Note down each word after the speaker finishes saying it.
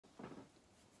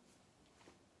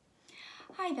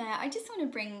Hi there, I just want to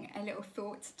bring a little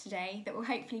thought today that will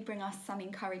hopefully bring us some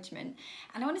encouragement,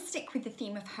 and I want to stick with the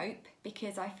theme of hope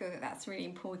because I feel that that's really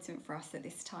important for us at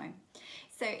this time.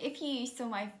 So if you saw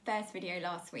my first video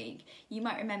last week, you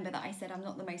might remember that I said I'm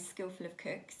not the most skillful of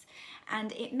cooks,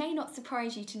 and it may not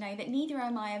surprise you to know that neither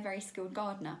am I a very skilled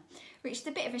gardener, which is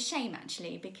a bit of a shame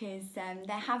actually because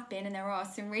there have been and there are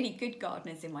some really good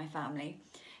gardeners in my family.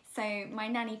 So my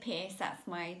nanny Pierce, that's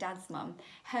my dad's mum,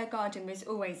 her garden was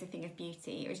always a thing of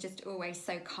beauty. It was just always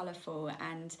so colourful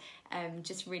and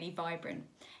just really vibrant.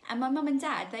 And my mum and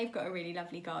dad, they've got a really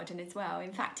lovely garden as well.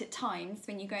 In fact, at times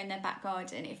when you go in their back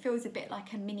garden, it feels a bit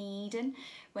like a mini Eden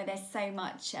where there's so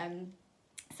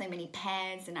many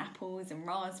pears and apples and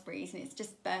raspberries, and it's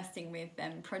just bursting with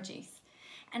produce.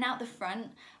 And out the front,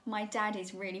 my dad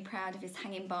is really proud of his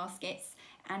hanging baskets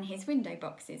and his window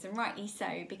boxes, and rightly so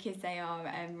because they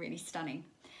are really stunning.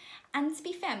 And to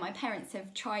be fair, my parents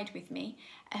have tried with me.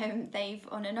 They've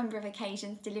on a number of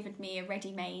occasions delivered me a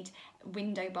ready-made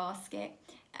window basket,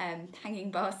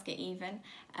 hanging basket even,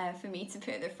 for me to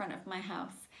put at the front of my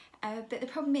house. But the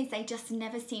problem is they just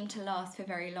never seem to last for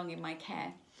very long in my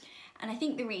care. And I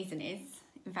think the reason is,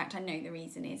 in fact I know the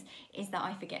reason is that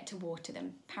I forget to water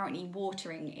them. Apparently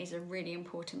watering is a really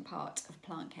important part of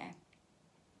plant care.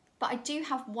 But I do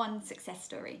have one success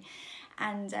story,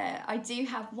 and I do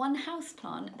have one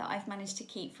houseplant that I've managed to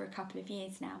keep for a couple of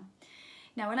years now.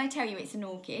 Now when I tell you it's an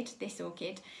orchid, this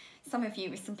orchid, some of you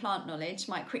with some plant knowledge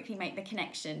might quickly make the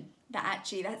connection that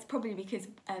actually that's probably because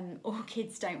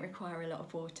orchids don't require a lot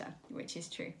of water, which is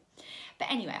true. But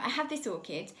anyway, I have this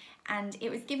orchid and it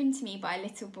was given to me by a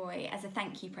little boy as a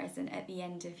thank you present at the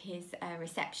end of his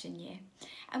reception year.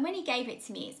 And when he gave it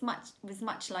to me, it was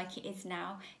much like it is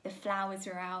now. The flowers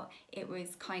were out, it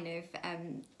was kind of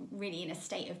really in a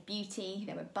state of beauty,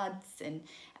 there were buds, and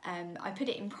I put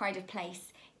it in pride of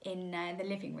place in the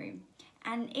living room.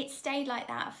 And it stayed like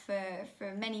that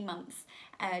for many months,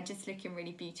 just looking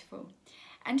really beautiful.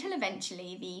 Until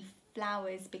eventually the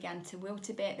flowers began to wilt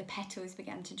a bit, the petals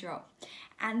began to drop,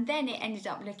 and then it ended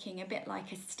up looking a bit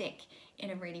like a stick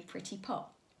in a really pretty pot.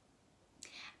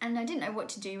 And I didn't know what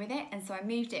to do with it, and so I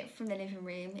moved it from the living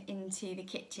room into the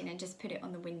kitchen and just put it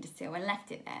on the windowsill and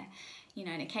left it there. You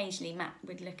know, and occasionally Matt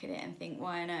would look at it and think,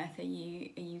 why on earth are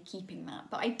you keeping that?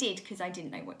 But I did because I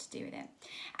didn't know what to do with it.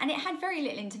 And it had very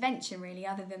little intervention really,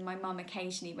 other than my mum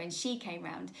occasionally, when she came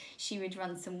round, she would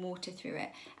run some water through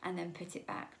it and then put it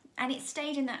back. And it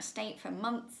stayed in that state for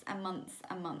months and months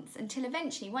and months, until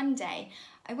eventually one day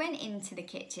I went into the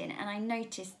kitchen and I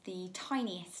noticed the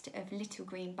tiniest of little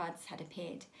green buds had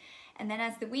appeared. And then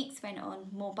as the weeks went on,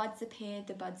 more buds appeared,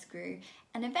 the buds grew,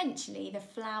 and eventually the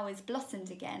flowers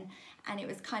blossomed again and it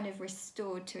was kind of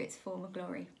restored to its former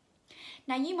glory.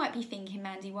 Now you might be thinking,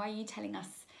 Mandy, why are you telling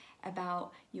us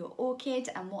about your orchid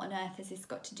and what on earth has this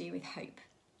got to do with hope?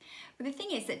 But the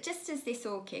thing is that just as this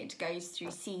orchid goes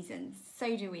through seasons,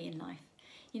 so do we in life.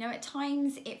 You know, at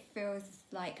times it feels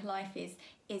like life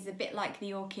is a bit like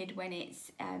the orchid when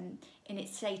it's in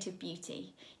its state of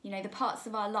beauty. You know, the parts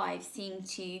of our lives seem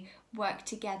to work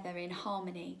together in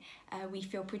harmony. We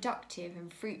feel productive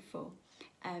and fruitful.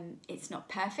 It's not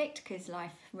perfect because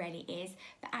life rarely is,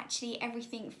 but actually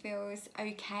everything feels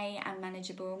okay and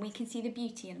manageable, and we can see the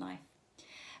beauty in life.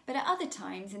 But at other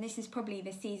times, and this is probably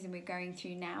the season we're going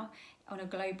through now on a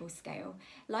global scale,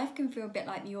 life can feel a bit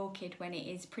like the orchid when it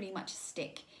is pretty much a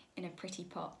stick in a pretty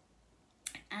pot.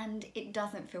 And it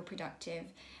doesn't feel productive,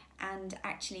 and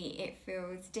actually it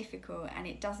feels difficult and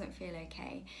it doesn't feel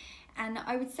okay. And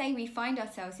I would say we find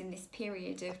ourselves in this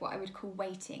period of what I would call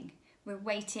waiting. We're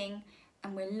waiting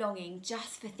and we're longing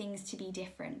just for things to be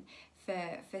different,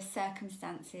 for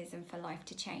circumstances and for life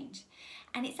to change.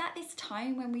 And it's at this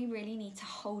time when we really need to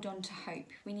hold on to hope.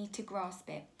 We need to grasp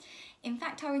it. In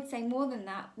fact, I would say more than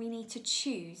that, we need to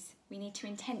choose. We need to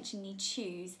intentionally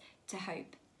choose to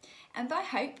hope. And by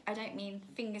hope, I don't mean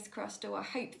fingers crossed or I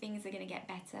hope things are going to get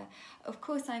better. Of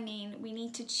course, I mean we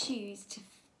need to choose to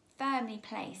firmly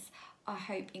place our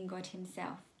hope in God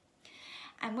Himself.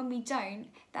 And when we don't,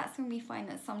 that's when we find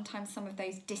that sometimes some of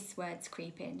those words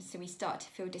creep in. So we start to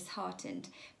feel disheartened,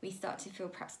 we start to feel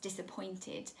perhaps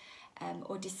disappointed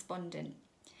or despondent.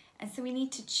 And so we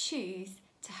need to choose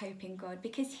to hope in God,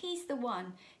 because He's the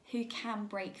one who can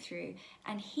break through,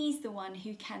 and He's the one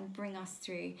who can bring us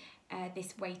through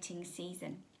this waiting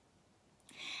season.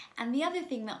 And the other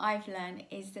thing that I've learned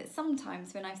is that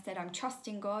sometimes when I've said I'm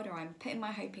trusting God or I'm putting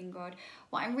my hope in God,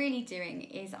 what I'm really doing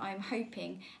is I'm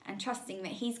hoping and trusting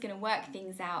that He's going to work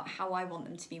things out how I want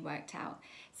them to be worked out.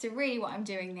 So really what I'm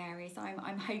doing there is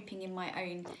I'm hoping in my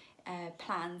own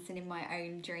plans and in my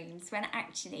own dreams, when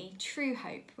actually true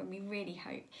hope, when we really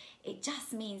hope, it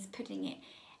just means putting it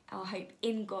our hope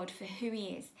in God for who he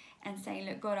is, and saying,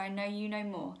 look, God, I know you know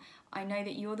more. I know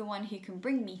that you're the one who can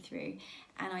bring me through,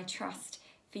 and I trust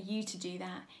for you to do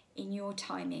that in your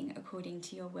timing according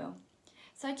to your will.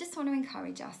 So I just want to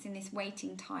encourage us in this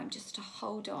waiting time just to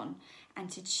hold on and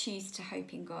to choose to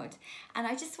hope in God. And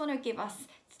I just want to give us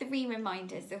 3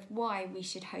 reminders of why we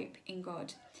should hope in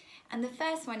God. And the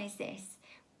first one is this: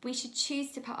 we should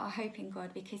choose to put our hope in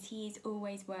God because he is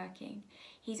always working.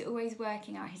 He's always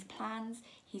working out his plans.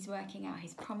 He's working out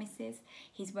his promises.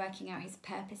 He's working out his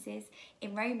purposes.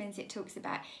 In Romans, it talks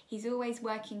about he's always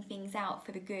working things out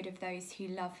for the good of those who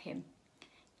love him,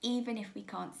 even if we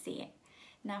can't see it.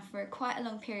 Now, for quite a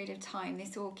long period of time,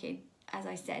 this orchid, as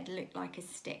I said, looked like a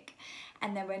stick,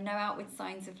 and there were no outward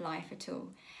signs of life at all.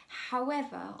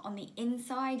 However, on the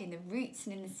inside, in the roots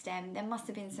and in the stem, there must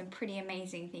have been some pretty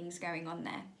amazing things going on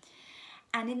there.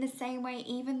 And in the same way,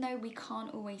 even though we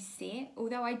can't always see it,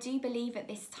 although I do believe at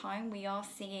this time we are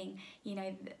seeing,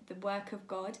 the work of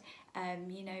God,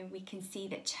 we can see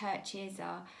that churches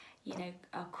are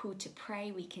called to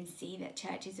pray. We can see that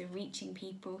churches are reaching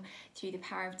people through the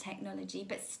power of technology,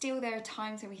 but still there are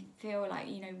times where we feel like,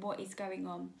 what is going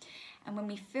on? And when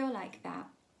we feel like that,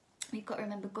 we've got to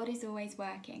remember God is always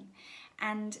working.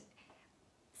 And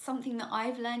something that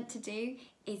I've learned to do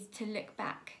is to look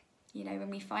back. When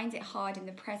we find it hard in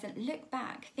the present, look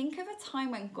back. Think of a time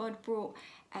when God brought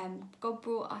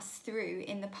us through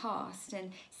in the past,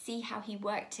 and see how he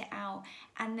worked it out,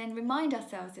 and then remind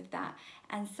ourselves of that,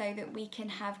 and so that we can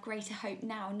have greater hope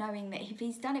now, knowing that if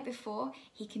he's done it before,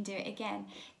 he can do it again.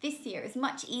 This year it was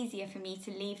much easier for me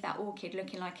to leave that orchid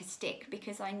looking like a stick,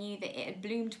 because I knew that it had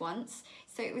bloomed once,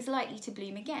 so it was likely to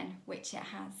bloom again, which it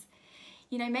has.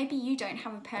 Maybe you don't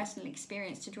have a personal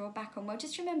experience to draw back on. Well,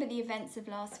 just remember the events of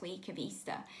last week of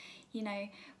Easter.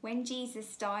 When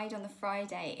Jesus died on the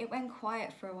Friday, it went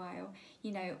quiet for a while.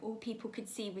 All people could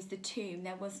see was the tomb.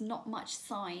 There was not much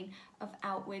sign of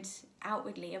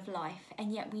outwardly of life.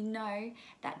 And yet we know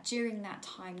that during that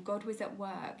time, God was at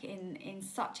work in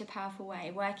such a powerful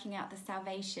way, working out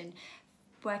salvation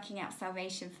for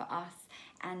us,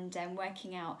 and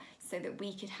working out so that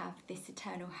we could have this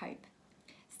eternal hope.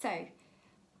 So,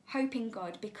 hope in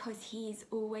God because he is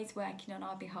always working on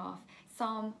our behalf.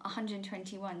 Psalm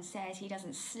 121 says he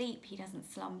doesn't sleep, he doesn't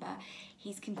slumber.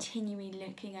 He's continually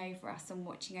looking over us and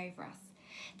watching over us.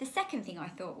 The second thing I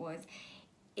thought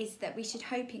is that we should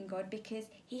hope in God because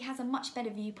he has a much better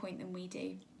viewpoint than we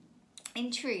do.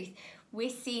 In truth, we're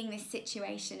seeing this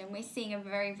situation and we're seeing a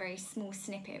very, very small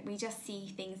snippet. We just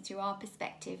see things through our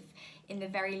perspective in the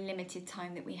very limited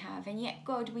time that we have. And yet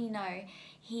God, we know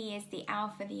he is the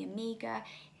Alpha, the Omega.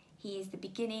 He is the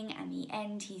beginning and the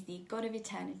end. He's the God of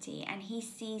eternity, and he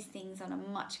sees things on a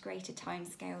much greater time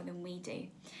scale than we do.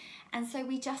 And so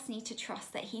we just need to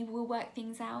trust that he will work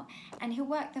things out, and he'll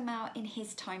work them out in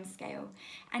his time scale,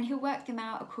 and he'll work them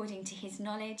out according to his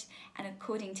knowledge and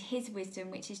according to his wisdom,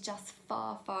 which is just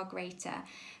far, far greater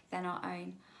than our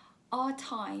own. Our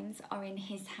times are in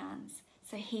his hands,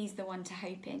 so he's the one to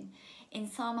hope in. In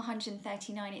Psalm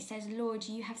 139, it says, Lord,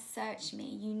 you have searched me,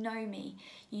 you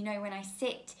know when I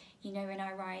sit, you know when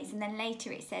I rise. And then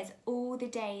later it says, all the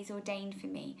days ordained for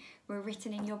me were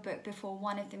written in your book before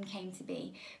one of them came to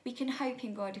be. We can hope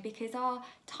in God because our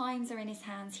times are in his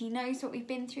hands. He knows what we've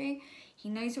been through, he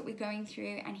knows what we're going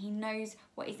through, and he knows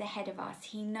what is ahead of us.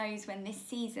 He knows when this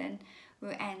season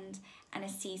will end and a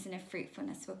season of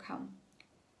fruitfulness will come.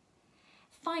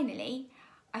 Finally,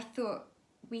 I thought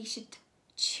we should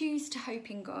choose to hope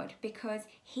in God because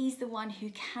he's the one who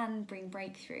can bring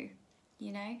breakthrough.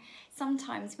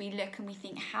 Sometimes we look and we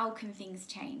think, how can things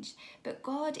change? But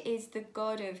God is the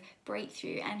God of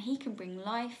breakthrough, and he can bring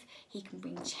life, he can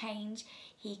bring change,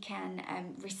 he can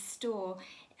restore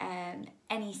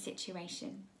any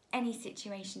situation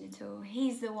at all.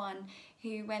 He's the one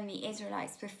who, when the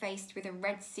Israelites were faced with a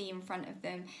Red Sea in front of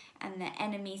them and their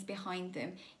enemies behind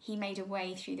them, he made a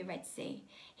way through the Red Sea.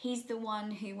 He's the one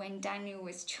who, when Daniel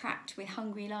was trapped with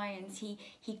hungry lions,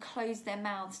 he closed their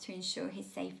mouths to ensure his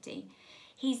safety.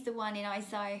 He's the one in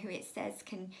Isaiah who it says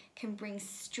can bring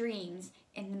streams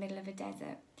in the middle of a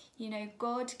desert.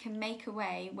 God can make a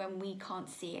way when we can't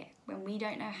see it. When we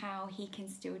don't know how, he can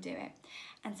still do it.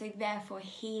 And so therefore,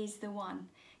 he is the one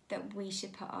that we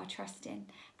should put our trust in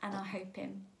and our hope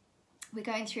in. We're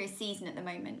going through a season at the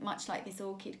moment, much like this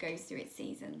orchid goes through its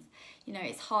seasons.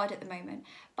 It's hard at the moment,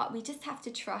 but we just have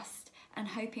to trust and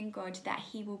hope in God that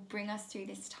he will bring us through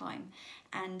this time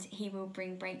and he will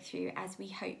bring breakthrough as we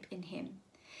hope in him.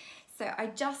 So I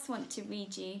just want to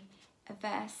read you a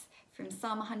verse from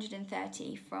Psalm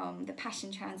 130 from the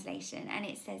Passion Translation, and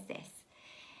it says this.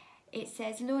 It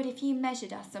says, Lord, if you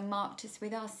measured us and marked us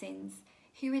with our sins,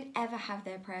 Who would ever have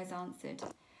their prayers answered?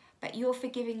 But your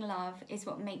forgiving love is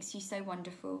what makes you so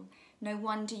wonderful. No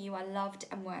wonder you are loved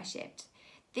and worshipped.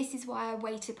 This is why I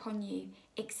wait upon you,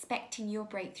 expecting your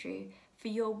breakthrough, for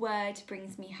your word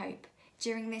brings me hope.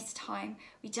 During this time,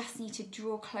 we just need to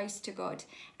draw close to God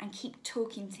and keep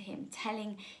talking to him,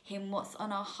 telling him what's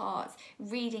on our hearts,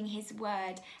 reading his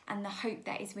word and the hope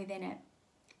that is within it.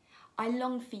 I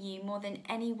long for you more than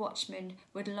any watchman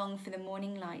would long for the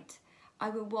morning light. I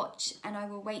will watch and I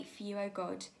will wait for you, O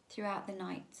God, throughout the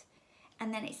night.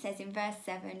 And then it says in verse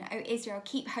 7, O Israel,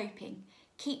 keep hoping,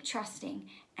 keep trusting,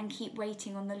 and keep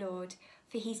waiting on the Lord,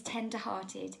 for he's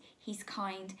tender-hearted, he's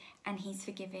kind, and he's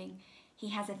forgiving. He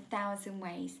has 1,000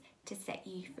 ways to set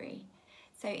you free.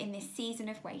 So in this season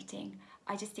of waiting,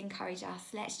 I just encourage us,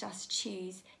 let's just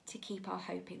choose to keep our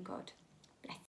hope in God.